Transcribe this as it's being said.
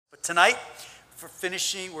tonight, for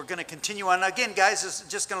finishing, we're going to continue on. Again, guys,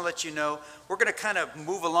 just going to let you know, we're going to kind of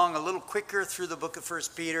move along a little quicker through the book of 1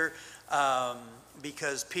 Peter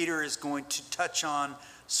because Peter is going to touch on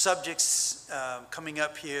subjects coming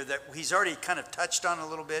up here that he's already kind of touched on a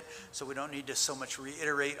little bit, so we don't need to so much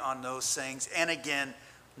reiterate on those things. And again,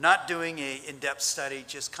 not doing an in-depth study,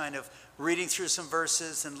 just kind of reading through some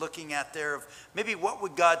verses and looking at there of maybe what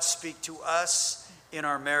would God speak to us in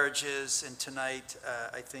our marriages. And tonight,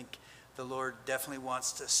 I think the Lord definitely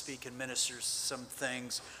wants to speak and minister some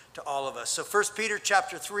things to all of us. So 1 Peter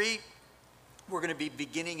chapter 3, we're going to be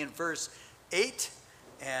beginning in verse 8,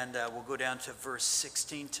 and we'll go down to verse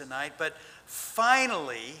 16 tonight. But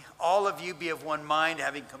finally, all of you be of one mind,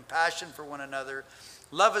 having compassion for one another.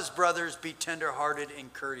 Love as brothers, be tenderhearted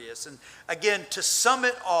and courteous. And again, to sum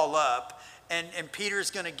it all up, and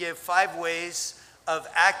Peter's going to give 5 ways of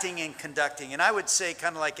acting and conducting. And I would say,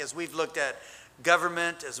 kind of like as we've looked at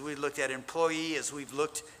government, as we've looked at employee, as we've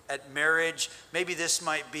looked at marriage, maybe this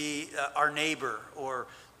might be our neighbor or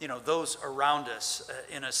those around us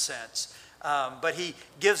in a sense. But he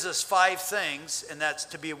gives us 5 things, and that's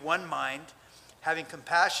to be of one mind, having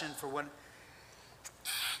compassion for one.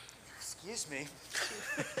 Excuse me.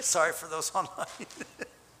 Sorry for those online.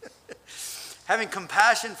 Having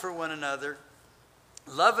compassion for one another,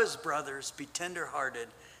 love as brothers, be tenderhearted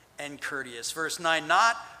and courteous. Verse 9,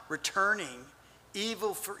 not returning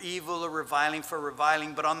evil for evil or reviling for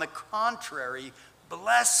reviling, but on the contrary,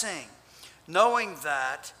 blessing, knowing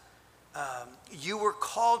that you were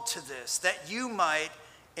called to this, that you might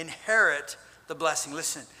inherit the blessing.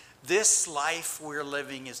 Listen, this life we're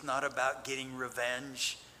living is not about getting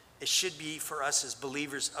revenge. It should be for us as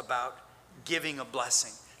believers about giving a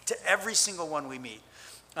blessing to every single one we meet.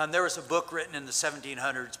 There was a book written in the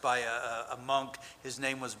 1700s by a monk. His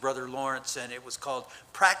name was Brother Lawrence, and it was called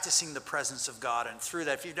Practicing the Presence of God. And through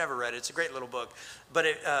that, if you've never read it, it's a great little book. But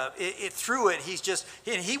through it,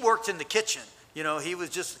 he worked in the kitchen. He was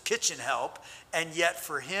just kitchen help. And yet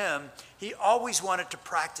for him, he always wanted to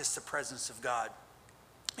practice the presence of God.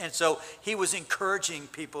 And so he was encouraging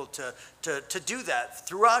people to do that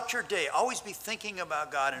throughout your day. Always be thinking about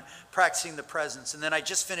God and practicing the presence. And then I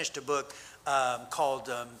just finished a book called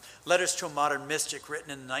Letters to a Modern Mystic,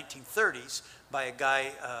 written in the 1930s by a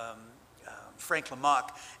guy, Frank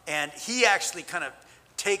Lamarck. And he actually kind of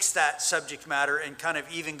takes that subject matter and kind of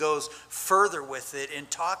even goes further with it in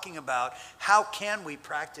talking about how can we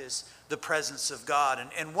practice the presence of God.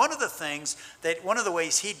 And one of the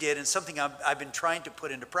ways he did, and something I've been trying to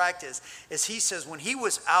put into practice, is he says when he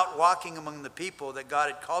was out walking among the people that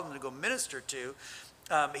God had called him to go minister to,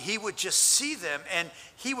 he would just see them, and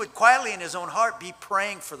he would quietly in his own heart be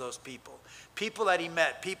praying for those people that he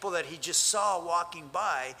met, people that he just saw walking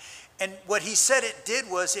by. And what he said it did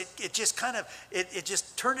was it just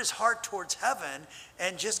turned his heart towards heaven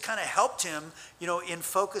and just kind of helped him, in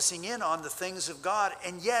focusing in on the things of God.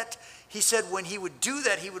 And yet he said when he would do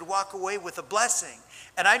that, he would walk away with a blessing.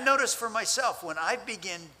 And I noticed for myself when I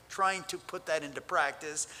begin trying to put that into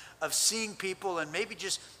practice of seeing people and maybe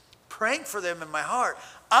just praying for them in my heart,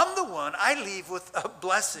 I leave with a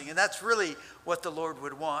blessing. And that's really what the Lord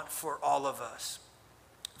would want for all of us.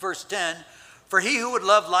 Verse 10, for he who would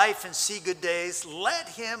love life and see good days, let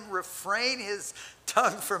him refrain his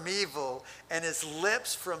tongue from evil and his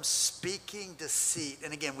lips from speaking deceit.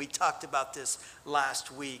 And again, we talked about this last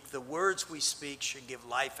week. The words we speak should give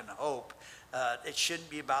life and hope. It shouldn't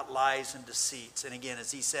be about lies and deceits. And again,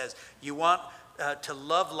 as he says, you want to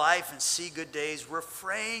love life and see good days,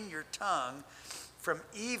 refrain your tongue from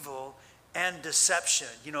evil and deception.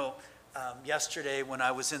 Yesterday when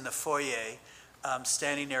I was in the foyer,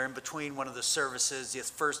 standing there in between one of the services,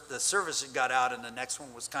 the service had got out and the next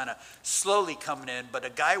one was kind of slowly coming in, but a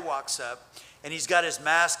guy walks up and he's got his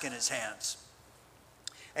mask in his hands.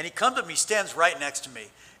 And he comes to me, stands right next to me.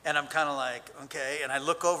 And I'm kind of like, okay. And I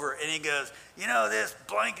look over and he goes, this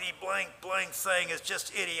blankety blank blank thing is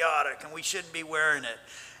just idiotic and we shouldn't be wearing it.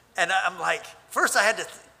 And I'm like, first I had to,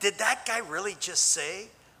 did that guy really just say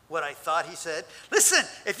what I thought he said? Listen,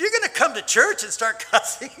 if you're going to come to church and start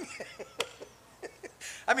cussing,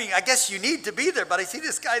 I guess you need to be there, but I see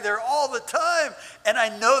this guy there all the time. And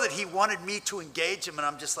I know that he wanted me to engage him. And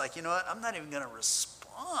I'm just like, you know what? I'm not even going to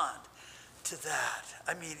respond to that.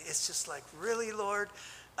 It's just like, really, Lord?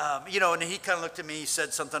 And he kind of looked at me, he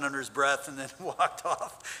said something under his breath and then walked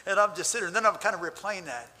off. And I'm just sitting there. And then I'm kind of replaying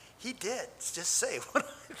that. He did just say what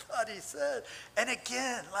I thought he said. And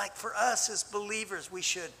again, like for us as believers, we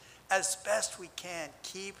should, as best we can,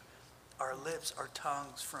 keep our lips, our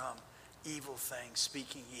tongues from evil things,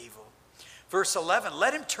 speaking evil. Verse 11,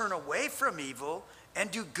 let him turn away from evil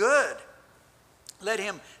and do good. Let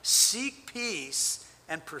him seek peace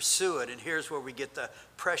and pursue it. And here's where we get the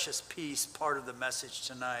precious peace part of the message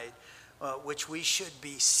tonight, which we should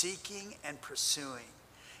be seeking and pursuing.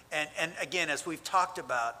 And again, as we've talked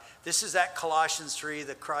about, this is that Colossians 3,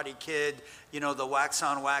 the Karate Kid, the wax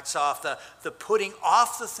on, wax off, the putting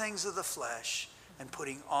off the things of the flesh and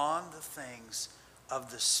putting on the things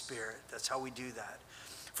of the Spirit. That's how we do that.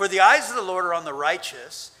 For the eyes of the Lord are on the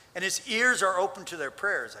righteous, and his ears are open to their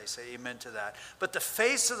prayers. I say amen to that. But the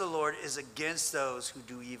face of the Lord is against those who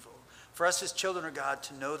do evil. For us as children of God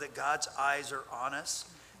to know that God's eyes are on us,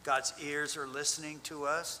 God's ears are listening to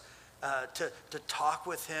us, to talk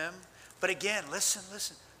with him. But again, listen.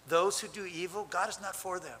 Those who do evil, God is not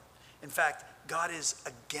for them. In fact, God is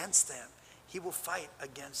against them. He will fight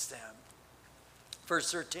against them.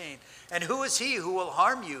 Verse 13, and who is he who will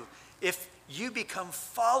harm you if you become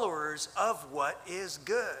followers of what is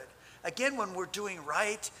good? Again, when we're doing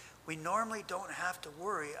right, we normally don't have to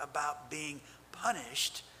worry about being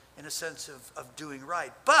punished in a sense of doing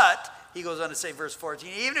right. But, he goes on to say, verse 14,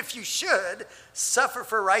 even if you should suffer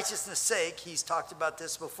for righteousness' sake, he's talked about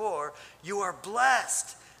this before, you are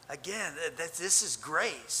blessed. Again, this is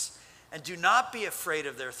grace. And do not be afraid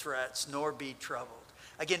of their threats, nor be troubled.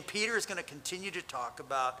 Again, Peter is going to continue to talk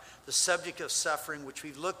about the subject of suffering, which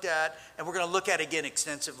we've looked at, and we're going to look at again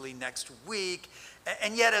extensively next week.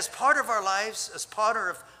 And yet, as part of our lives, as part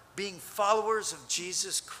of being followers of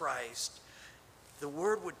Jesus Christ, the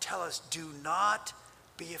word would tell us, do not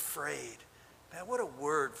be afraid. Man, what a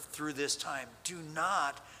word through this time. Do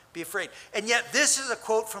not be afraid. And yet, this is a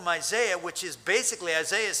quote from Isaiah, which is basically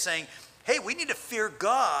Isaiah saying, hey, we need to fear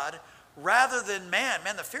God rather than man.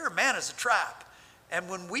 Man, the fear of man is a trap. And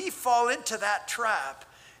when we fall into that trap,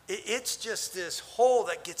 it's just this hole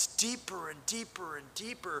that gets deeper and deeper and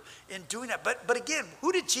deeper in doing that. But again,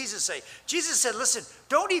 who did Jesus say? Jesus said, listen,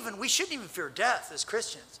 we shouldn't even fear death as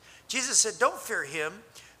Christians. Jesus said, don't fear him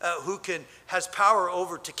who has power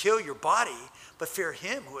over to kill your body, but fear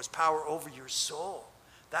him who has power over your soul.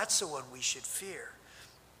 That's the one we should fear.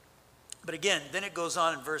 But again, then it goes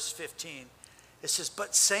on in verse 15. It says,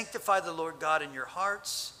 but sanctify the Lord God in your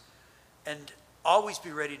hearts, and always be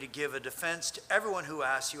ready to give a defense to everyone who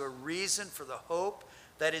asks you a reason for the hope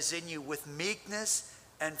that is in you with meekness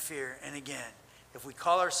and fear. And again, if we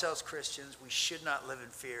call ourselves Christians, we should not live in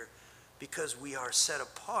fear because we are set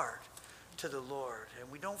apart to the Lord.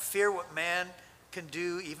 And we don't fear what man can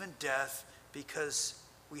do, even death, because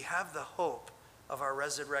we have the hope of our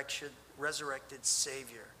resurrected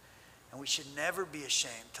Savior. And we should never be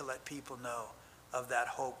ashamed to let people know of that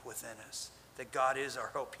hope within us, that God is our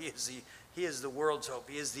hope. He is the world's hope.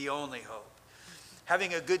 He is the only hope.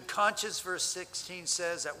 Having a good conscience, verse 16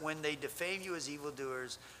 says that when they defame you as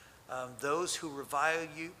evildoers, those who revile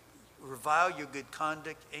your good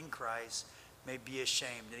conduct in Christ may be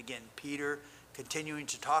ashamed. And again, Peter continuing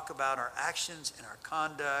to talk about our actions and our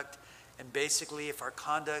conduct. And basically, if our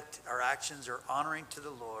actions are honoring to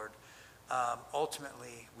the Lord,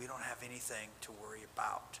 ultimately, we don't have anything to worry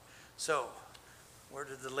about. So, where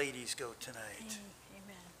did the ladies go tonight?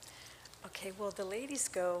 Amen. Okay, well, the ladies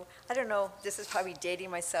go, I don't know, this is probably dating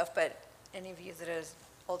myself, but any of you that are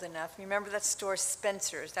old enough, remember that store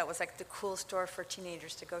Spencer's? That was like the cool store for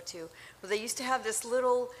teenagers to go to. Well, they used to have these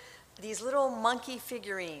little monkey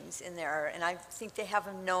figurines in there, and I think they have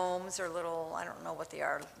them gnomes or little, I don't know what they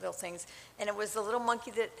are, little things. And it was the little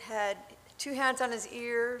monkey that had 2 hands on his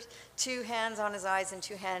ears, 2 hands on his eyes, and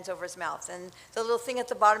 2 hands over his mouth. And the little thing at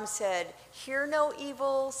the bottom said, hear no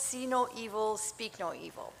evil, see no evil, speak no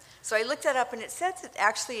evil. So I looked that up, and it says it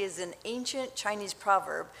actually is an ancient Chinese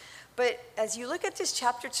proverb. But as you look at this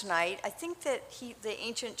chapter tonight, I think that the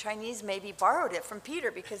ancient Chinese maybe borrowed it from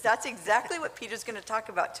Peter, because that's exactly what Peter's going to talk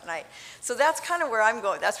about tonight. So that's kind of where I'm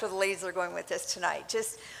going. That's where the ladies are going with this tonight.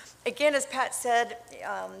 Just, again, as Pat said,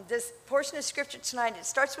 this portion of Scripture tonight, it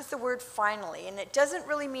starts with the word finally. And it doesn't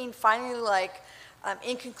really mean finally like,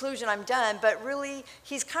 in conclusion, I'm done. But really,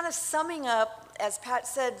 he's kind of summing up, as Pat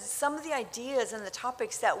said, some of the ideas and the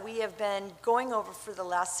topics that we have been going over for the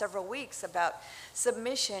last several weeks about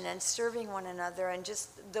submission and serving one another, and just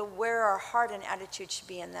where our heart and attitude should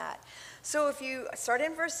be in that. So if you start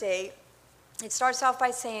in verse 8, it starts off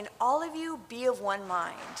by saying, all of you be of one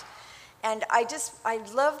mind. And I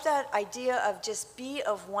love that idea of just be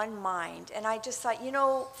of one mind. And I just thought,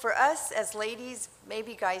 for us as ladies,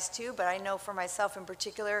 maybe guys too, but I know for myself in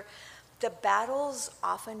particular, the battles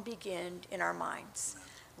often begin in our minds.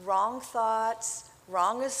 Wrong thoughts,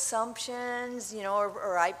 wrong assumptions,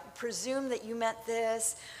 or I presume that you meant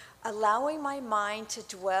this. Allowing my mind to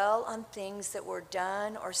dwell on things that were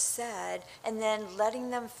done or said, and then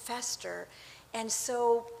letting them fester. And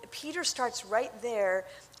so Peter starts right there.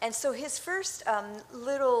 And so his first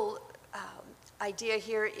little idea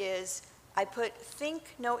here is, I put,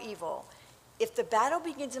 think no evil. If the battle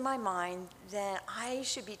begins in my mind, then I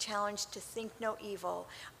should be challenged to think no evil.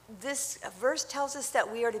 This verse tells us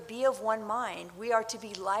that we are to be of one mind. We are to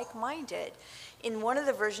be like-minded. In one of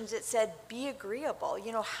the versions it said, be agreeable.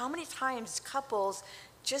 You know, how many times couples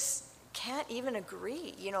just can't even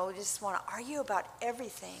agree, you know, just want to argue about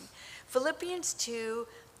everything. Philippians 2,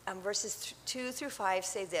 verses 2 through 5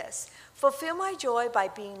 say this: fulfill my joy by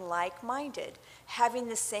being like-minded, having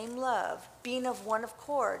the same love, being of one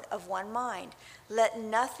accord, of one mind. Let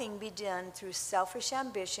nothing be done through selfish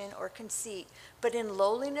ambition or conceit, but in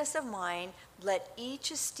lowliness of mind, let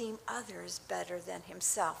each esteem others better than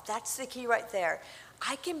himself. That's the key right there.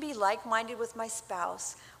 I can be like-minded with my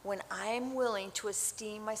spouse when I am willing to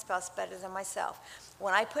esteem my spouse better than myself.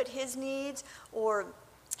 When I put his needs or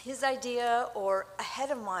his idea or ahead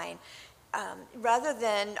of mine, rather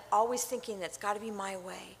than always thinking that's got to be my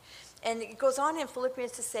way. And it goes on in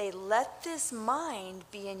Philippians to say, let this mind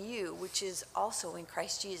be in you, which is also in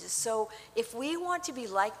Christ Jesus. So if we want to be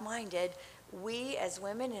like-minded, we as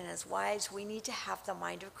women and as wives, we need to have the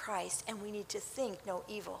mind of Christ, and we need to think no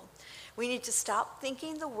evil. We need to stop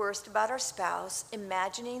thinking the worst about our spouse,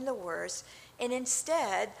 imagining the worst, and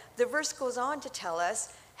instead, the verse goes on to tell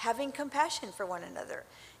us, having compassion for one another.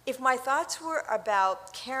 If my thoughts were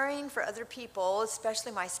about caring for other people,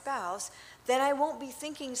 especially my spouse, then I won't be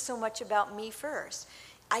thinking so much about me first.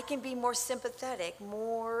 I can be more sympathetic,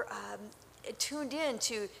 more tuned in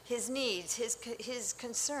to his needs, his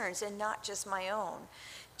concerns, and not just my own.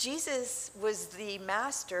 Jesus was the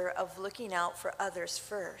master of looking out for others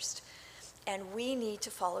first, and we need to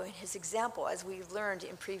follow in his example, as we've learned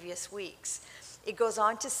in previous weeks. It goes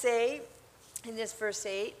on to say in this verse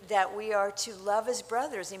 8 that we are to love as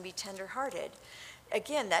brothers and be tenderhearted.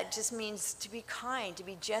 Again, that just means to be kind, to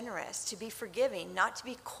be generous, to be forgiving, not to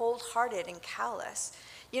be cold-hearted and callous.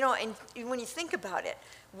 You know, and when you think about it,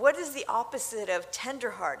 what is the opposite of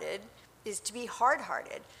tender-hearted? Is to be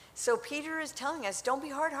hard-hearted. So Peter is telling us, don't be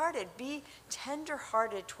hard-hearted, be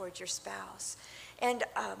tender-hearted towards your spouse. And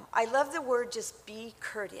I love the word just be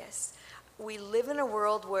courteous. We live in a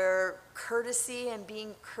world where courtesy and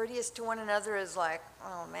being courteous to one another is like,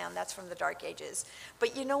 oh man, that's from the dark ages.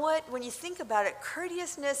 But you know what? When you think about it,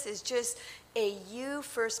 courteousness is just a you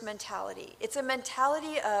first mentality. It's a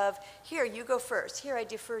mentality of, here, you go first. Here, I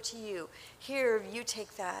defer to you. Here, you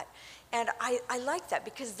take that. And I like that,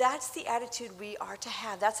 because that's the attitude we are to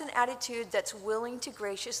have. That's an attitude that's willing to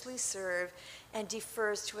graciously serve and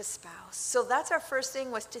defers to a spouse. So that's our first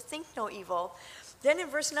thing, was to think no evil. Then in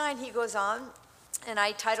verse 9, he goes on, and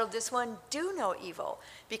I titled this one, Do No Evil,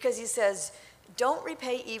 because he says, don't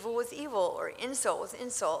repay evil with evil or insult with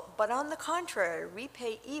insult, but on the contrary,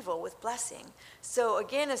 repay evil with blessing. So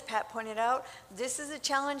again, as Pat pointed out, this is a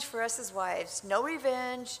challenge for us as wives. No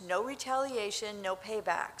revenge, no retaliation, no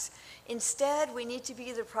paybacks. Instead, we need to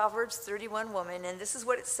be the Proverbs 31 woman, and this is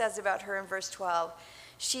what it says about her in verse 12.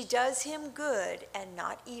 She does him good and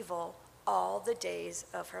not evil all the days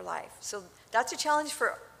of her life. So that's a challenge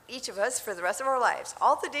for each of us for the rest of our lives,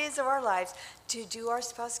 all the days of our lives, to do our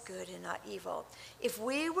spouse good and not evil. If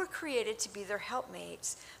we were created to be their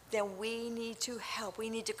helpmates, then we need to help. We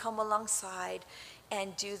need to come alongside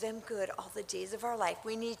and do them good all the days of our life.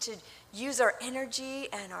 We need to use our energy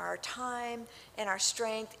and our time and our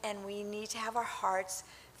strength, and we need to have our hearts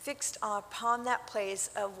fixed upon that place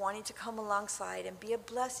of wanting to come alongside and be a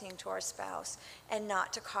blessing to our spouse and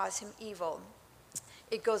not to cause him evil.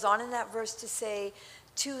 It goes on in that verse to say,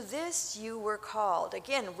 to this you were called.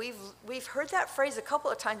 Again, we've heard that phrase a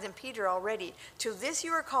couple of times in Peter already. To this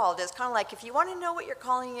you were called. It's kind of like, if you want to know what your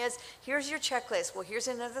calling is, here's your checklist. Well, here's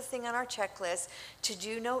another thing on our checklist: to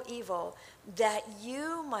do no evil, that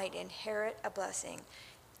you might inherit a blessing.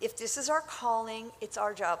 If this is our calling, it's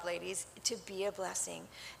our job, ladies, to be a blessing.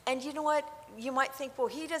 And you know what? You might think, well,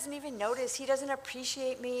 he doesn't even notice. He doesn't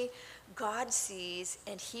appreciate me. God sees,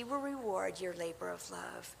 and he will reward your labor of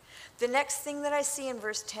love. The next thing that I see in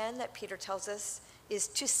verse 10 that Peter tells us is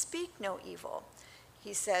to speak no evil.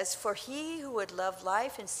 He says, for he who would love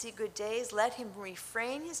life and see good days, let him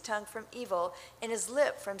refrain his tongue from evil and his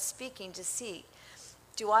lip from speaking deceit.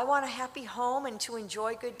 Do I want a happy home and to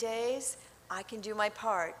enjoy good days? I can do my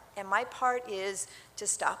part, and my part is to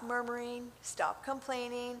stop murmuring, stop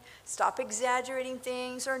complaining, stop exaggerating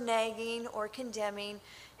things or nagging or condemning,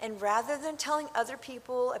 and rather than telling other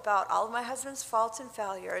people about all of my husband's faults and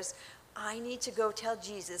failures, I need to go tell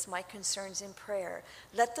Jesus my concerns in prayer.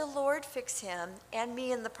 Let the Lord fix him and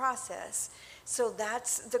me in the process. So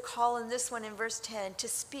that's the call in this one in verse 10, to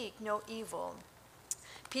speak no evil.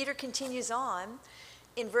 Peter continues on.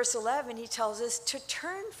 In verse 11, he tells us to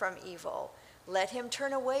turn from evil. Let him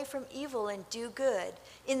turn away from evil and do good.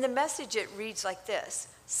 In the Message, it reads like this: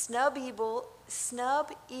 snub evil,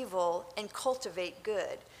 and cultivate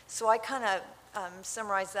good. So I kind of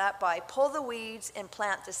summarize that by pull the weeds and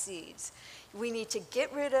plant the seeds. We need to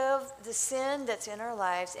get rid of the sin that's in our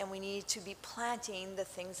lives, and we need to be planting the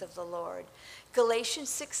things of the Lord. Galatians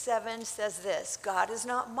 6:7 says this: God is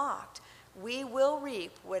not mocked. We will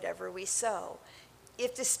reap whatever we sow.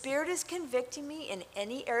 If the Spirit is convicting me in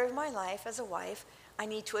any area of my life as a wife, I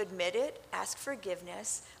need to admit it, ask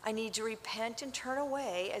forgiveness. I need to repent and turn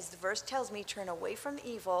away, as the verse tells me, turn away from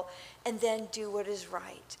evil, and then do what is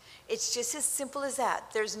right. It's just as simple as that.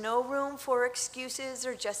 There's no room for excuses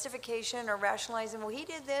or justification or rationalizing, well, he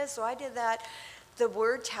did this, so I did that. The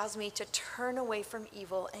word tells me to turn away from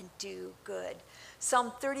evil and do good.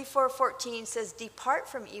 Psalm 34:14 says, depart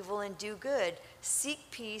from evil and do good. Seek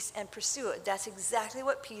peace and pursue it. That's exactly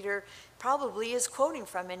what Peter probably is quoting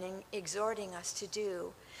from and exhorting us to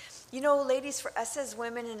do. You know, ladies, for us as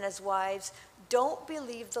women and as wives, don't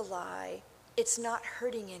believe the lie. It's not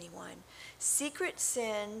hurting anyone. Secret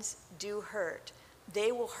sins do hurt.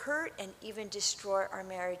 They will hurt and even destroy our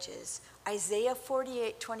marriages. Isaiah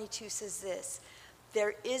 48:22 says this: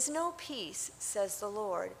 there is no peace, says the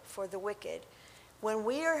Lord, for the wicked. When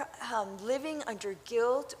we are living under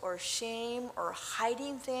guilt or shame or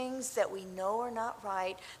hiding things that we know are not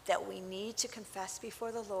right, that we need to confess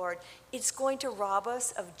before the Lord, it's going to rob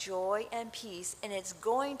us of joy and peace, and it's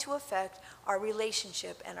going to affect our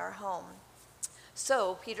relationship and our home.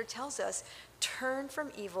 So Peter tells us, turn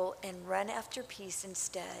from evil and run after peace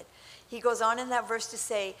instead. He goes on in that verse to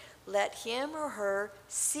say, let him or her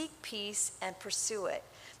seek peace and pursue it.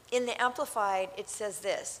 In the Amplified, it says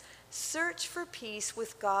this: search for peace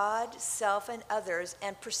with God, self, and others,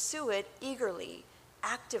 and pursue it eagerly,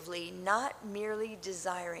 actively, not merely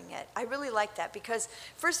desiring it. I really like that because,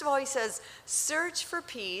 first of all, he says, search for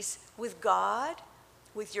peace with God,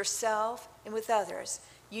 with yourself, and with others.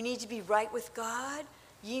 You need to be right with God.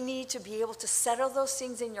 You need to be able to settle those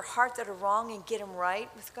things in your heart that are wrong and get them right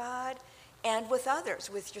with God and with others,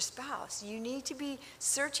 with your spouse. You need to be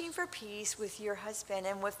searching for peace with your husband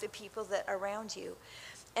and with the people that are around you.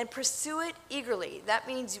 And pursue it eagerly. That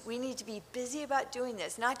means we need to be busy about doing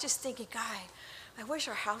this, not just thinking, God, I wish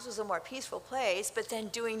our house was a more peaceful place, but then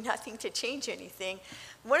doing nothing to change anything.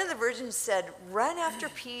 One of the versions said, run after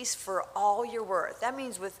peace for all you're worth. That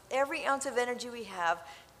means with every ounce of energy we have,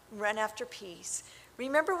 run after peace.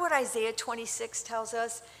 Remember what Isaiah 26 tells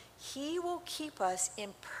us? He will keep us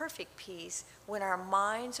in perfect peace when our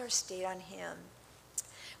minds are stayed on him.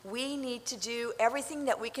 We need to do everything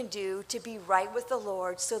that we can do to be right with the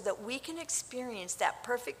Lord so that we can experience that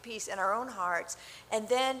perfect peace in our own hearts and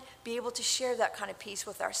then be able to share that kind of peace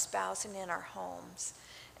with our spouse and in our homes.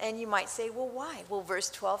 And you might say, well, why? Well, verse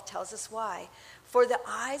 12 tells us why. For the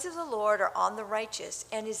eyes of the Lord are on the righteous,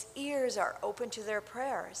 and his ears are open to their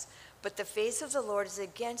prayers. But the face of the Lord is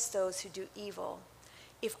against those who do evil.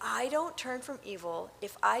 If I don't turn from evil,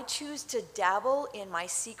 if I choose to dabble in my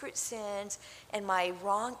secret sins and my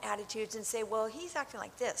wrong attitudes and say, well, he's acting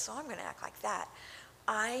like this, so I'm going to act like that,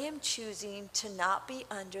 I am choosing to not be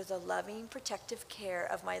under the loving, protective care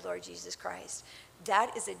of my Lord Jesus Christ.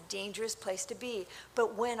 That is a dangerous place to be.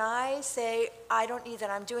 But when I say, I don't need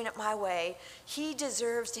that, I'm doing it my way, he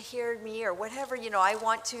deserves to hear me, or whatever, I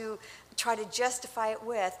want to try to justify it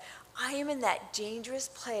with, I am in that dangerous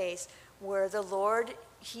place where the Lord,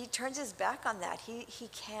 he turns his back on that. He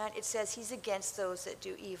can't. It says he's against those that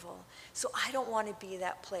do evil. So I don't want to be in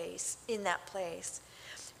that place.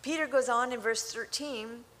 Peter goes on in verse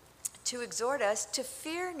 13 to exhort us to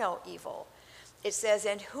fear no evil. It says,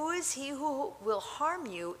 and who is he who will harm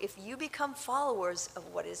you if you become followers of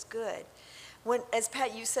what is good? As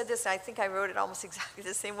Pat, you said this, I think I wrote it almost exactly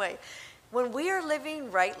the same way. When we are living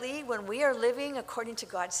rightly, when we are living according to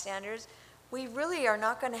God's standards, we really are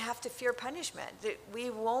not going to have to fear punishment. We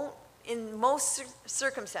won't, in most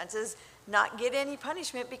circumstances, not get any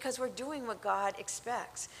punishment because we're doing what God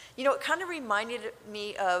expects. It kind of reminded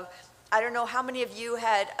me of, I don't know how many of you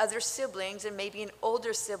had other siblings and maybe an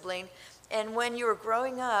older sibling, and when you were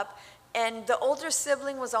growing up, and the older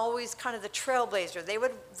sibling was always kind of the trailblazer. They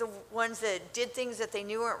were the ones that did things that they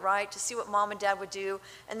knew weren't right to see what mom and dad would do,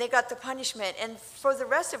 and they got the punishment. And for the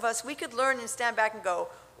rest of us, we could learn and stand back and go,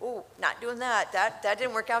 oh, not doing that. That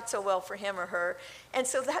didn't work out so well for him or her. And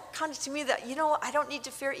so that kind of to me that, I don't need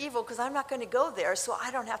to fear evil because I'm not going to go there, so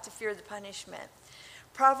I don't have to fear the punishment.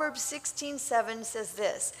 Proverbs 16:7 says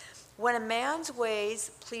this: when a man's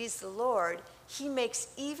ways please the Lord, he makes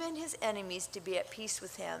even his enemies to be at peace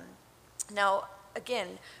with him. Now,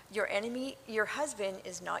 again, your enemy, your husband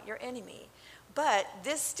is not your enemy. But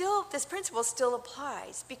this principle still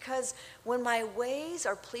applies, because when my ways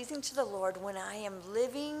are pleasing to the Lord, when I am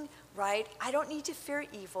living right, I don't need to fear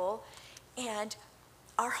evil, and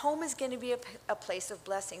our home is going to be a place of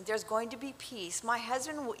blessing. There's going to be peace. My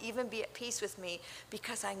husband will even be at peace with me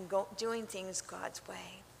because I'm doing things God's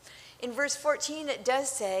way. In verse 14, it does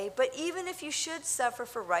say, but even if you should suffer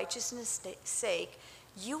for righteousness' sake,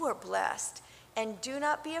 you are blessed. And do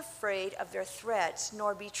not be afraid of their threats,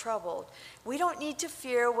 nor be troubled. We don't need to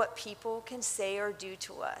fear what people can say or do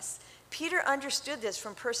to us. Peter understood this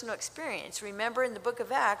from personal experience. Remember, in the book of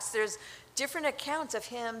Acts, there's different accounts of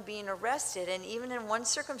him being arrested. And even in one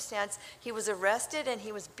circumstance, he was arrested and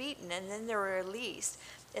he was beaten, and then they were released.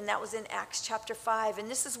 And that was in Acts chapter 5. And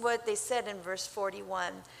this is what they said in verse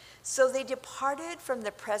 41. So they departed from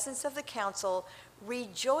the presence of the council,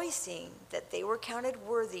 rejoicing that they were counted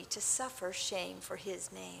worthy to suffer shame for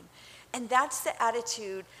his name. And that's the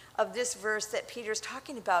attitude of this verse that Peter's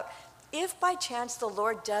talking about. If by chance the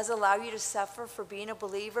Lord does allow you to suffer for being a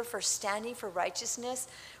believer, for standing for righteousness,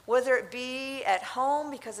 whether it be at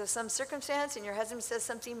home because of some circumstance and your husband says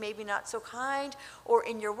something maybe not so kind, or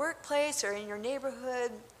in your workplace or in your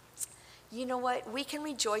neighborhood, you know what? We can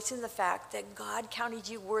rejoice in the fact that God counted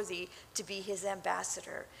you worthy to be his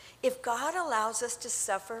ambassador. If God allows us to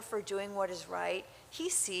suffer for doing what is right, he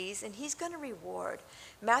sees and he's going to reward.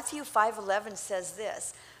 Matthew 5:11 says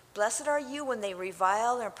this, blessed are you when they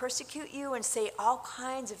revile and persecute you and say all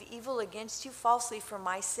kinds of evil against you falsely for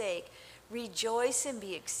my sake. Rejoice and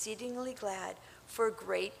be exceedingly glad, for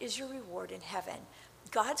great is your reward in heaven.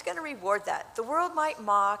 God's going to reward that. The world might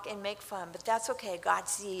mock and make fun, but that's okay. God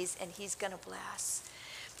sees, and he's going to bless.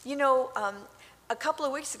 You know, a couple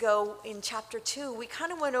of weeks ago in chapter 2, we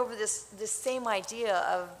kind of went over this same idea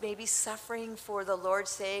of maybe suffering for the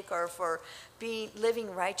Lord's sake or for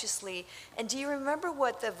living righteously. And do you remember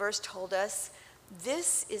what the verse told us?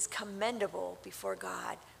 This is commendable before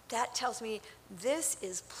God. That tells me this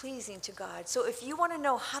is pleasing to God. So if you want to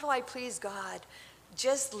know, how do I please God?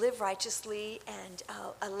 Just live righteously and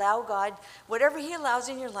allow God, whatever he allows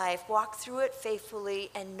in your life, walk through it faithfully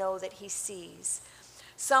and know that he sees.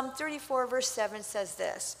 Psalm 34 verse 7 says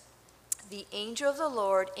this, the angel of the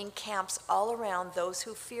Lord encamps all around those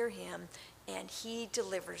who fear him, and he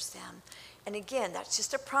delivers them. And again, that's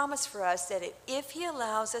just a promise for us that if he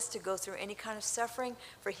allows us to go through any kind of suffering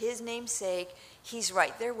for his name's sake, he's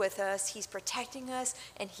right there with us, he's protecting us,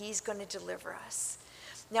 and he's going to deliver us.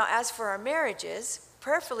 Now, as for our marriages,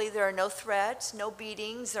 prayerfully, there are no threats, no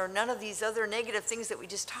beatings, or none of these other negative things that we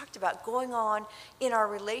just talked about going on in our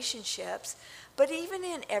relationships. But even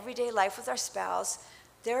in everyday life with our spouse,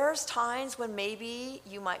 there's times when maybe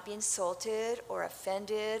you might be insulted or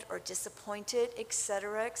offended or disappointed,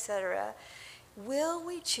 etc., etc. Will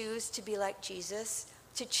we choose to be like Jesus,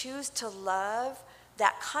 to choose to love,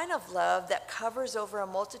 that kind of love that covers over a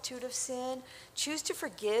multitude of sin, choose to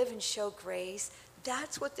forgive and show grace?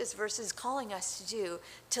 That's what this verse is calling us to do,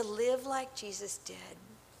 to live like Jesus did.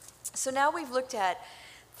 So now we've looked at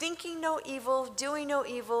thinking no evil, doing no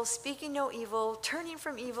evil, speaking no evil, turning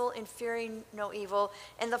from evil, and fearing no evil.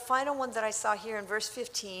 And the final one that I saw here in verse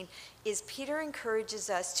 15 is Peter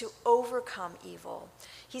encourages us to overcome evil.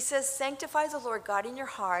 He says, sanctify the Lord God in your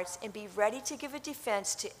hearts and be ready to give a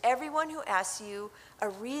defense to everyone who asks you a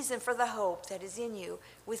reason for the hope that is in you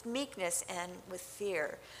with meekness and with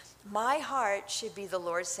fear. My heart should be the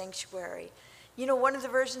Lord's sanctuary. You know, one of the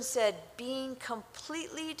versions said, being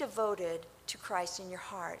completely devoted to Christ in your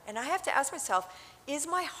heart. And I have to ask myself, is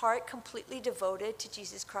my heart completely devoted to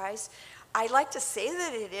Jesus Christ? I like to say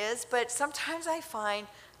that it is, but sometimes I find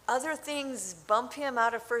other things bump him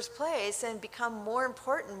out of first place and become more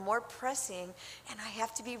important, more pressing, and I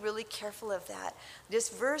have to be really careful of that. This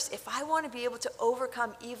verse, if I want to be able to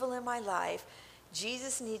overcome evil in my life,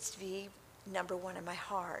 Jesus needs to be number one in my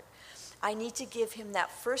heart. I need to give him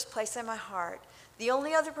that first place in my heart. The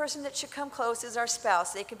only other person that should come close is our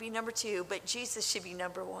spouse. They can be number two, but Jesus should be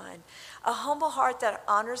number one. A humble heart that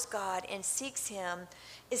honors God and seeks him,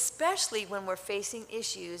 especially when we're facing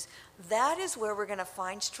issues, that is where we're going to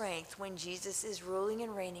find strength when Jesus is ruling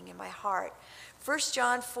and reigning in my heart. 1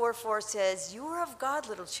 John 4:4 says, you are of God,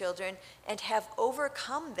 little children, and have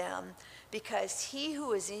overcome them, because he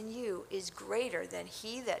who is in you is greater than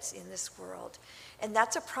he that's in this world. And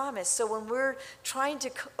that's a promise. So when we're trying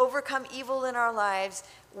to overcome evil in our lives,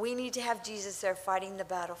 we need to have Jesus there fighting the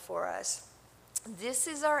battle for us. This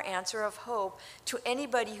is our answer of hope to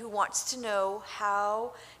anybody who wants to know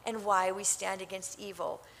how and why we stand against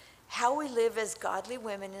evil, how we live as godly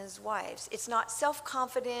women and as wives. It's not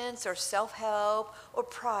self-confidence or self-help or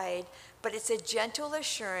pride, but it's a gentle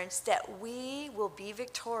assurance that we will be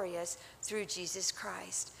victorious through Jesus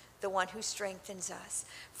Christ, the one who strengthens us.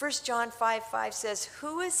 1 John 5:5 says,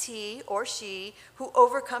 "Who is he or she who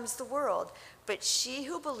overcomes the world? But she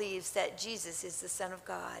who believes that Jesus is the Son of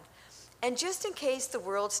God." And just in case the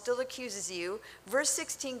world still accuses you, verse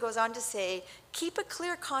 16 goes on to say, keep a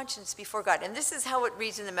clear conscience before God. And this is how it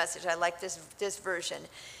reads in the Message. I like this version.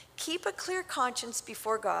 Keep a clear conscience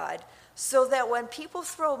before God so that when people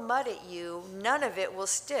throw mud at you, none of it will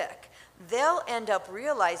stick. They'll end up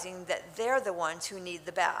realizing that they're the ones who need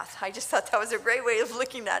the bath. I just thought that was a great way of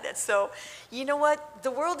looking at it. So, you know what?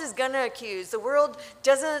 The world is going to accuse. The world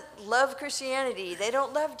doesn't love Christianity. They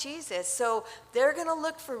don't love Jesus. So they're going to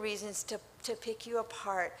look for reasons to pick you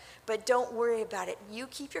apart. But don't worry about it. You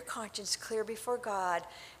keep your conscience clear before God.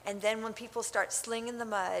 And then when people start slinging the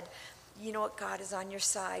mud, you know what? God is on your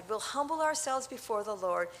side. We'll humble ourselves before the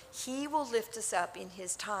Lord. He will lift us up in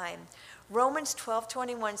his time. Romans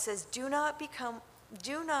 12:21 says, do not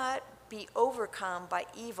be overcome by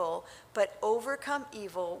evil, but overcome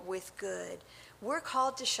evil with good. We're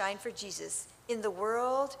called to shine for Jesus in the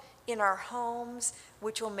world, in our homes,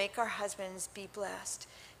 which will make our husbands be blessed.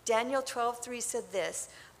 Daniel 12:3 said this,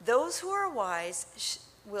 those who are wise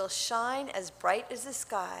will shine as bright as the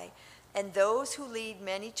sky, and those who lead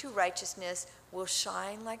many to righteousness will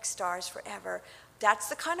shine like stars forever. That's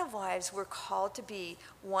the kind of wives we're called to be,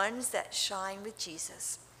 ones that shine with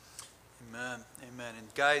Jesus. Amen. Amen.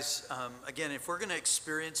 And guys, again, if we're going to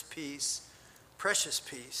experience peace, precious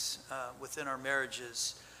peace within our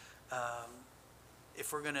marriages,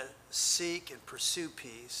 if we're going to seek and pursue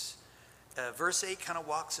peace, verse 8 kind of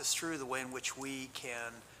walks us through the way in which we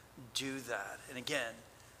can do that. And again,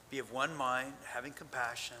 be of one mind, having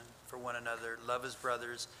compassion for one another, love as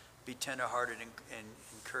brothers, be tenderhearted and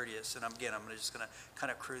courteous. And I'm just going to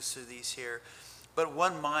kind of cruise through these here. But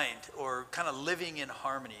one mind, or kind of living in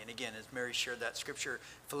harmony. And again, as Mary shared that scripture,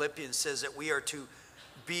 Philippians says that we are to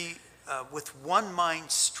be with one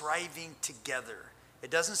mind striving together.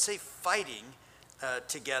 It doesn't say fighting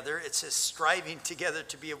together. It says striving together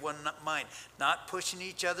to be of one mind, not pushing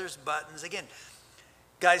each other's buttons. Again,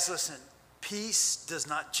 guys, listen, peace does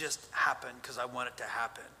not just happen because I want it to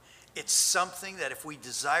happen. It's something that if we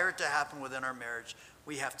desire it to happen within our marriage,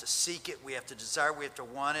 we have to seek it, we have to desire, we have to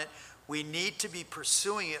want it. We need to be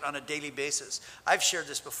pursuing it on a daily basis. I've shared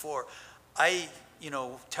this before. I,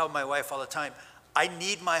 tell my wife all the time, I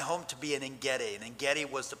need my home to be an Engedi. And Engedi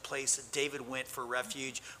was the place that David went for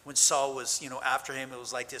refuge when Saul was, after him. It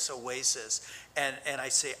was like this oasis. And I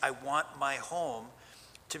say, I want my home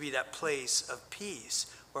to be that place of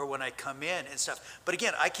peace, or when I come in and stuff. But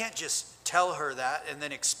again, I can't just tell her that and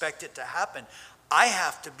then expect it to happen. I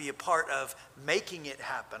have to be a part of making it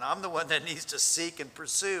happen. I'm the one that needs to seek and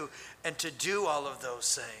pursue and to do all of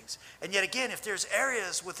those things. And yet again, if there's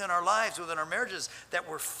areas within our lives, within our marriages that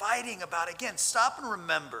we're fighting about, again, stop and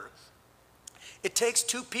remember, it takes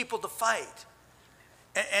two people to fight.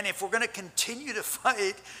 And if we're going to continue to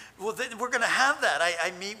fight, well, then we're going to have that.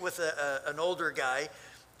 I meet with an older guy,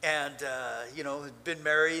 and had been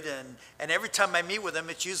married, and every time I meet with him,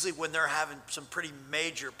 it's usually when they're having some pretty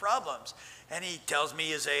major problems. And he tells me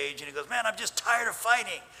his age, and he goes, man, I'm just tired of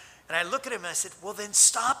fighting. And I look at him and I said, well, then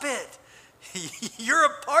stop it. You're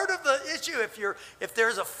a part of the issue. If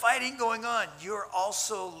there's a fighting going on, you're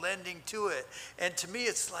also lending to it. And to me,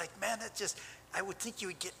 it's like, man, I would think you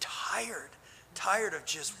would get tired of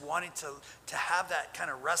just wanting to have that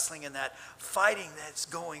kind of wrestling and that fighting that's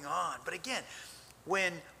going on. But again,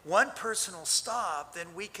 when one person will stop, then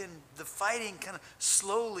the fighting kind of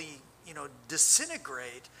slowly,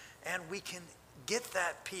 disintegrate, and we can get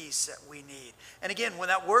that peace that we need. And again, when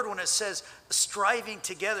it says striving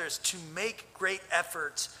together, is to make great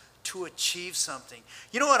efforts to achieve something.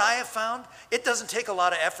 You know what I have found? It doesn't take a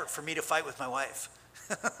lot of effort for me to fight with my wife.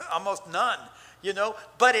 Almost none,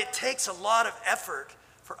 but it takes a lot of effort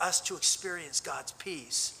for us to experience God's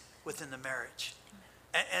peace within the marriage.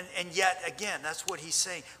 And yet, again, that's what he's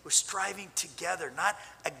saying. We're striving together, not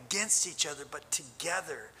against each other, but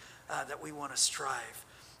together, that we want to strive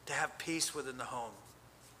to have peace within the home.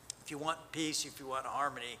 If you want peace, if you want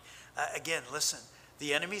harmony, again, listen,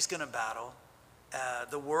 the enemy's going to battle.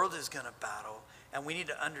 The world is going to battle. And we need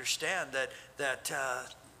to understand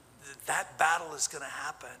that battle is going to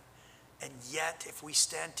happen. And yet, if we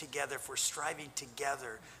stand together, if we're striving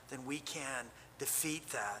together, then we can defeat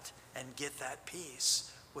that and get that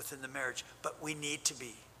peace within the marriage. But we need to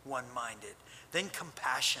be one-minded. Then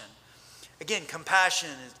compassion. Again, compassion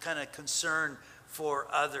is kind of concern for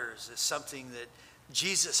others. Is something that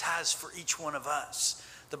Jesus has for each one of us.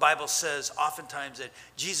 The Bible says oftentimes that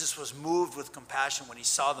Jesus was moved with compassion when he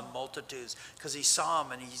saw the multitudes, because he saw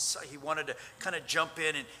them and he wanted to kind of jump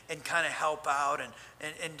in and kind of help out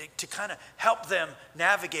and to kind of help them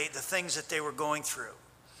navigate the things that they were going through.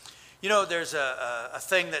 You know, there's a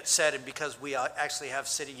thing that's said, and because we actually have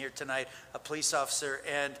sitting here tonight a police officer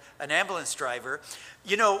and an ambulance driver,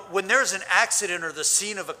 you know, when there's an accident or the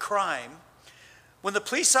scene of a crime, when the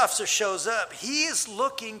police officer shows up, he is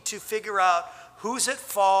looking to figure out who's at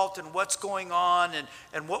fault and what's going on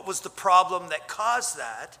and what was the problem that caused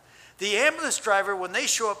that. The ambulance driver, when they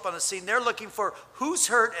show up on the scene, they're looking for who's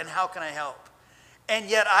hurt and how can I help. And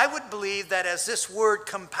yet I would believe that as this word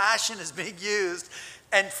compassion is being used,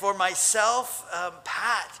 and for myself,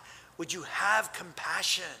 Pat, would you have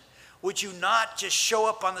compassion? Would you not just show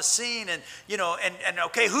up on the scene and, you know, and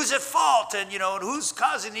okay, who's at fault and, you know, and who's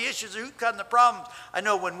causing the issues or who's causing the problems? I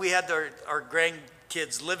know when we had our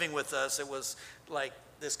grandkids living with us, it was like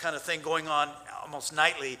this kind of thing going on almost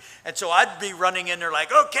nightly. And so I'd be running in there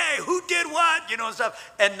like, okay, who did what, you know, and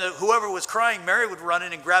stuff. And whoever was crying, Mary would run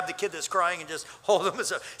in and grab the kid that's crying and just hold them.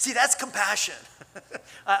 See, that's compassion.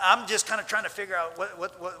 I'm just kind of trying to figure out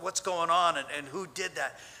what's going on and who did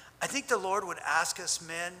that. I think the Lord would ask us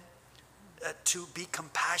men to be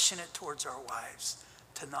compassionate towards our wives,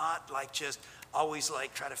 to not like just always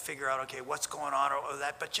like try to figure out, okay, what's going on or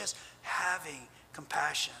that, but just having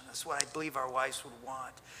compassion. That's what I believe our wives would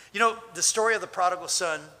want. You know, the story of the prodigal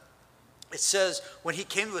son, it says when he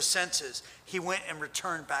came to his senses, he went and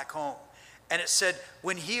returned back home. And it said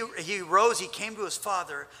when he rose, he came to his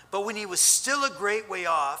father, but when he was still a great way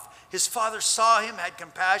off, his father saw him, had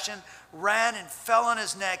compassion, ran and fell on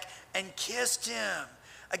his neck and kissed him.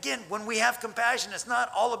 Again, when we have compassion, it's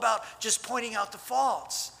not all about just pointing out the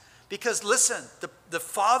faults. Because listen, the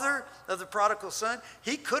father of the prodigal son,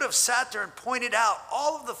 he could have sat there and pointed out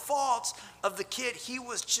all of the faults of the kid. He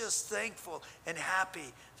was just thankful and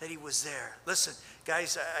happy that he was there. Listen,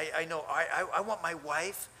 guys, I know I want my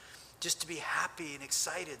wife just to be happy and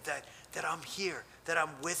excited that I'm here, that I'm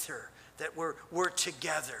with her, that we're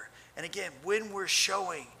together. And again, when we're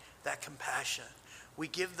showing that compassion, we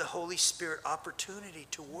give the Holy Spirit opportunity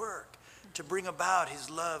to work, to bring about his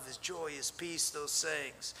love, his joy, his peace, those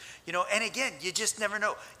things. You know, and again, you just never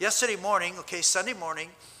know. Yesterday morning, Sunday morning,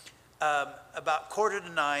 about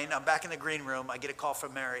 8:45, I'm back in the green room. I get a call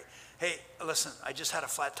from Mary. Hey, listen, I just had a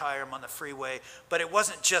flat tire. I'm on the freeway. But it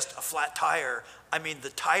wasn't just a flat tire. I mean, the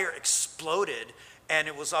tire exploded, and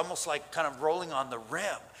it was almost like kind of rolling on the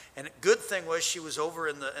rim. And the good thing was she was over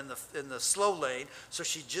in the slow lane, so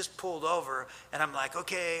she just pulled over. And I'm like,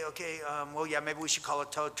 okay, well, yeah, maybe we should call a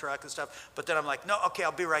tow truck and stuff. But then I'm like, no, okay,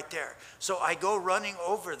 I'll be right there. So I go running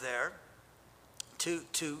over there to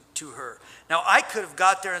her. Now, I could have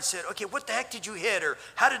got there and said, okay, what the heck did you hit? Or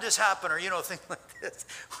how did this happen? Or, you know, things like this,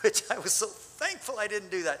 which I was so thankful I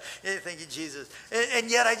didn't do that. Thank you, Jesus.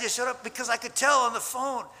 And yet I just showed up because I could tell on the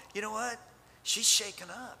phone, you know what? She's shaken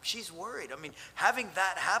up. She's worried. I mean, having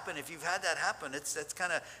that happen, if you've had that happen, that's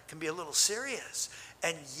kind of can be a little serious.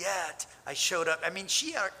 And yet, I showed up. I mean,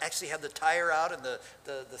 she actually had the tire out and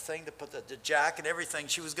the thing to put the jack and everything.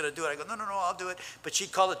 She was going to do it. I go, no, I'll do it. But she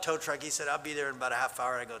called a tow truck. He said, I'll be there in about a half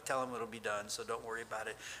hour. I go, tell him it'll be done, so don't worry about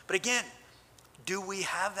it. But again, do we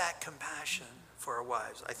have that compassion for our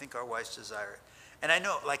wives? I think our wives desire it. And I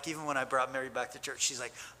know, like, even when I brought Mary back to church, she's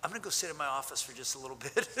like, I'm going to go sit in my office for just a little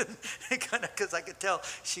bit. Kind of because I could tell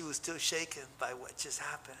she was still shaken by what just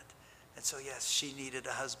happened. And so, yes, she needed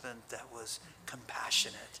a husband that was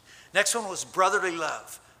compassionate. Next one was brotherly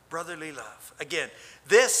love. Brotherly love. Again,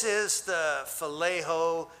 this is the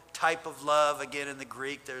phileo type of love. Again, in the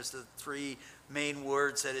Greek, there's the three main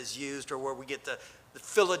words that is used, or where we get the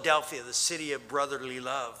Philadelphia, the city of brotherly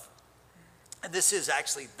love. And this is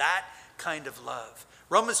actually that kind of love.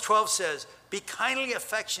 Romans 12 says, be kindly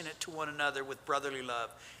affectionate to one another with brotherly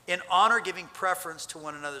love, in honor giving preference to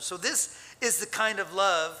one another. So this is the kind of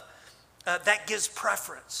love that gives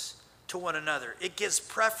preference to one another. It gives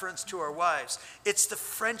preference to our wives. It's the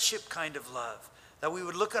friendship kind of love, that we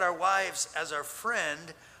would look at our wives as our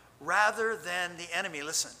friend rather than the enemy.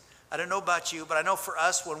 Listen, I don't know about you, but I know for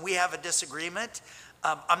us, when we have a disagreement,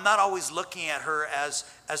 I'm not always looking at her as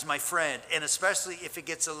my friend. And especially if it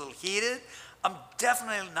gets a little heated, I'm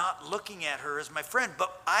definitely not looking at her as my friend.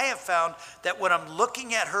 But I have found that when I'm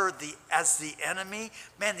looking at her as the enemy,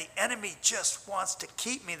 man, the enemy just wants to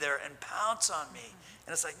keep me there and pounce on me.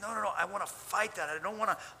 And it's like, no, I want to fight that. I don't want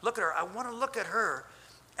to look at her. I want to look at her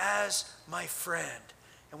as my friend.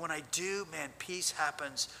 And when I do, man, peace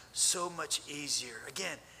happens so much easier.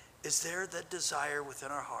 Again, is there the desire within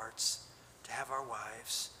our hearts to have our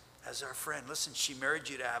wives as our friend? Listen, she married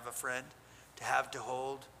you to have a friend, to have to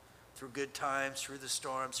hold through good times, through the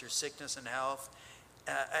storms, through sickness and health.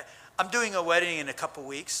 I'm doing a wedding in a couple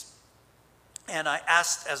weeks. And I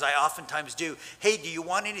asked, as I oftentimes do, hey, do you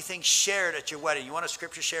want anything shared at your wedding? You want a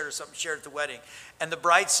scripture shared or something shared at the wedding? And the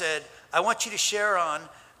bride said, I want you to share on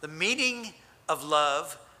the meaning of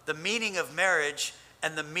love, the meaning of marriage,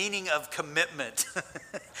 and the meaning of commitment.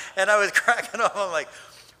 And I was cracking up. I'm like,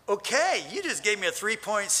 okay, you just gave me a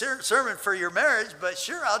 3-point sermon for your marriage, but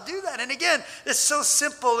sure, I'll do that. And again, it's so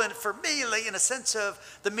simple, and for me, like, in a sense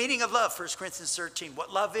of the meaning of love, 1 Corinthians 13,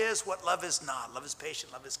 what love is not. Love is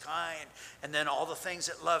patient, love is kind, and then all the things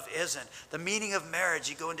that love isn't. The meaning of marriage,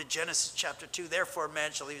 you go into Genesis chapter 2, therefore a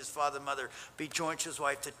man shall leave his father and mother, be joined to his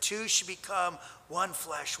wife. The two should become one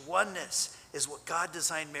flesh. Oneness is what God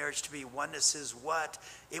designed marriage to be. Oneness is what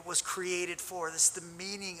it was created for. This is the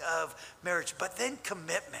meaning of marriage. But then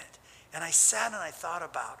commitment. And I sat and I thought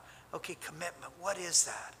about, okay, commitment, what is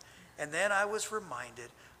that? And then I was reminded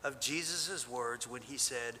of Jesus' words when he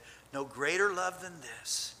said, no greater love than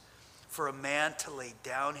this, for a man to lay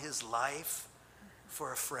down his life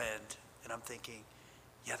for a friend. And I'm thinking,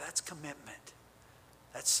 yeah, that's commitment.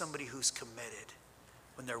 That's somebody who's committed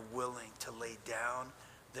when they're willing to lay down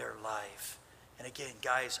their life. And again,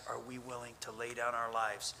 guys, are we willing to lay down our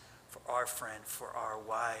lives for our friend, for our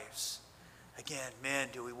wives? Again, men,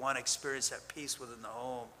 do we want to experience that peace within the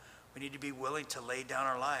home? We need to be willing to lay down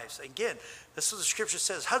our lives. Again, this is what the scripture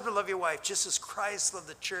says. Husband, love your wife just as Christ loved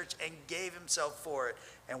the church and gave himself for it.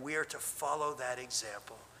 And we are to follow that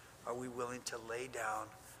example. Are we willing to lay down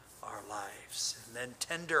our lives? And then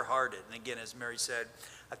tender-hearted. And again, as Mary said,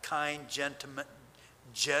 a kind,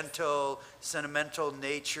 gentle, sentimental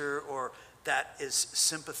nature, or that is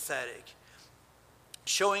sympathetic.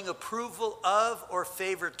 Showing approval of or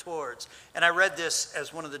favor towards. And I read this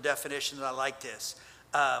as one of the definitions, and I like this.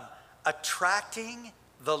 Attracting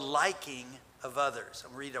the liking of others.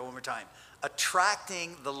 I'm going to read that one more time.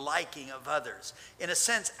 Attracting the liking of others. In a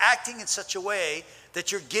sense, acting in such a way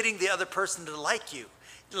that you're getting the other person to like you.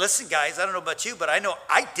 Listen, guys, I don't know about you, but I know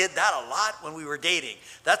I did that a lot when we were dating.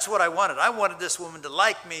 That's what I wanted. I wanted this woman to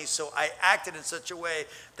like me, so I acted in such a way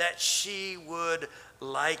that she would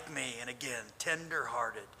like me. And again,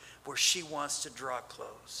 tender-hearted, where she wants to draw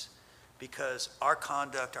close, because our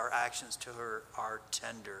conduct, our actions to her are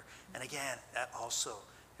tender. And again, that also,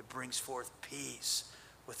 it brings forth peace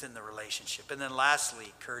within the relationship. And then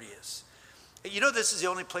lastly, courteous. You know, this is the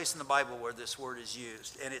only place in the Bible where this word is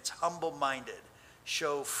used, and it's humble-minded.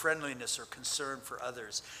 Show friendliness or concern for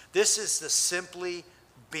others. This is the simply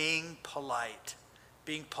being polite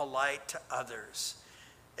to others.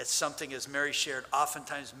 It's something, as Mary shared,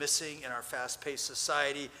 oftentimes missing in our fast-paced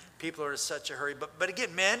society. People are in such a hurry. But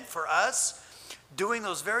again, men, for us, doing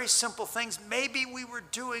those very simple things, maybe we were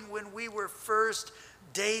doing when we were first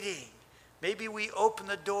dating. Maybe we opened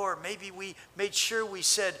the door. Maybe we made sure we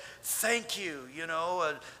said, thank you,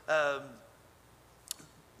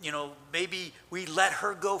 maybe we let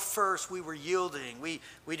her go first. We were yielding. We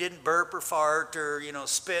didn't burp or fart or,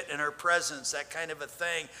 spit in her presence, that kind of a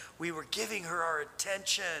thing. We were giving her our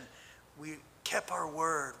attention. We kept our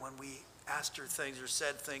word when we asked her things or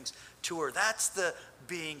said things to her. That's the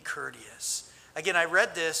being courteous. Again, I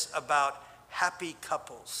read this about happy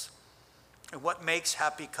couples and what makes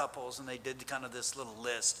happy couples, and they did kind of this little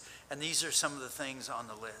list. And these are some of the things on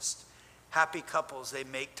the list. Happy couples, they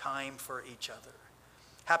make time for each other.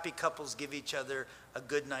 Happy couples give each other a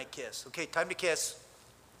good night kiss. Okay, time to kiss.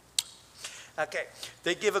 Okay,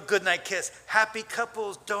 they give a good night kiss. Happy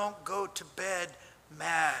couples don't go to bed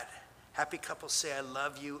mad. Happy couples say, I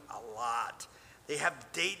love you a lot. They have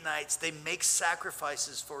date nights. They make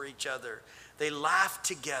sacrifices for each other. They laugh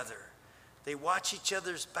together. They watch each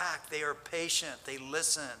other's back. They are patient. They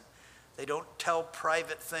listen. They don't tell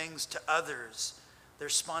private things to others. They're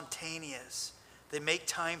spontaneous. They make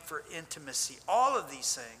time for intimacy. All of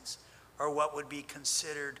these things are what would be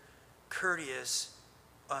considered courteous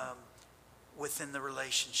within the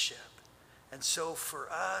relationship. And so for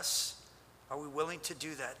us, are we willing to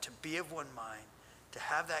do that, to be of one mind, to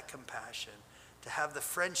have that compassion, to have the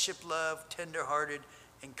friendship, love, tenderhearted,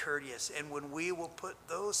 and courteous? And when we will put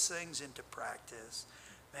those things into practice,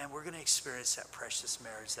 man, we're going to experience that precious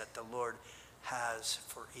marriage that the Lord has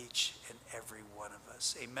for each and every one of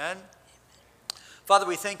us. Amen? Father,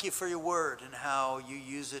 we thank you for your word and how you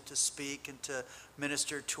use it to speak and to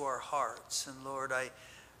minister to our hearts. And Lord, I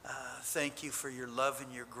thank you for your love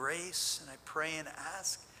and your grace. And I pray and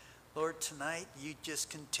ask, Lord, tonight you just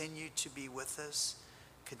continue to be with us,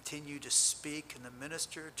 continue to speak and to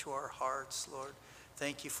minister to our hearts, Lord.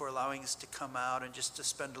 Thank you for allowing us to come out and just to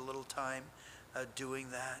spend a little time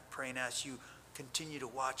doing that. Pray and ask you continue to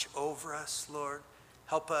watch over us, Lord.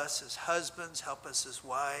 Help us as husbands, help us as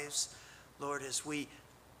wives. Lord, as we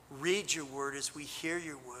read your word, as we hear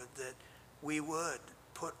your word, that we would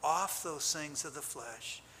put off those things of the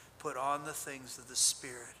flesh, put on the things of the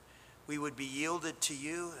Spirit. We would be yielded to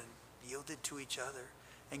you and yielded to each other.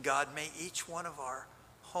 And God, may each one of our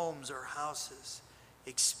homes or houses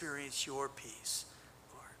experience your peace,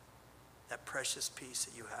 Lord, that precious peace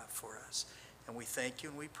that you have for us. And we thank you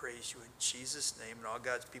and we praise you in Jesus' name. And all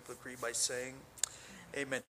God's people agree by saying, amen.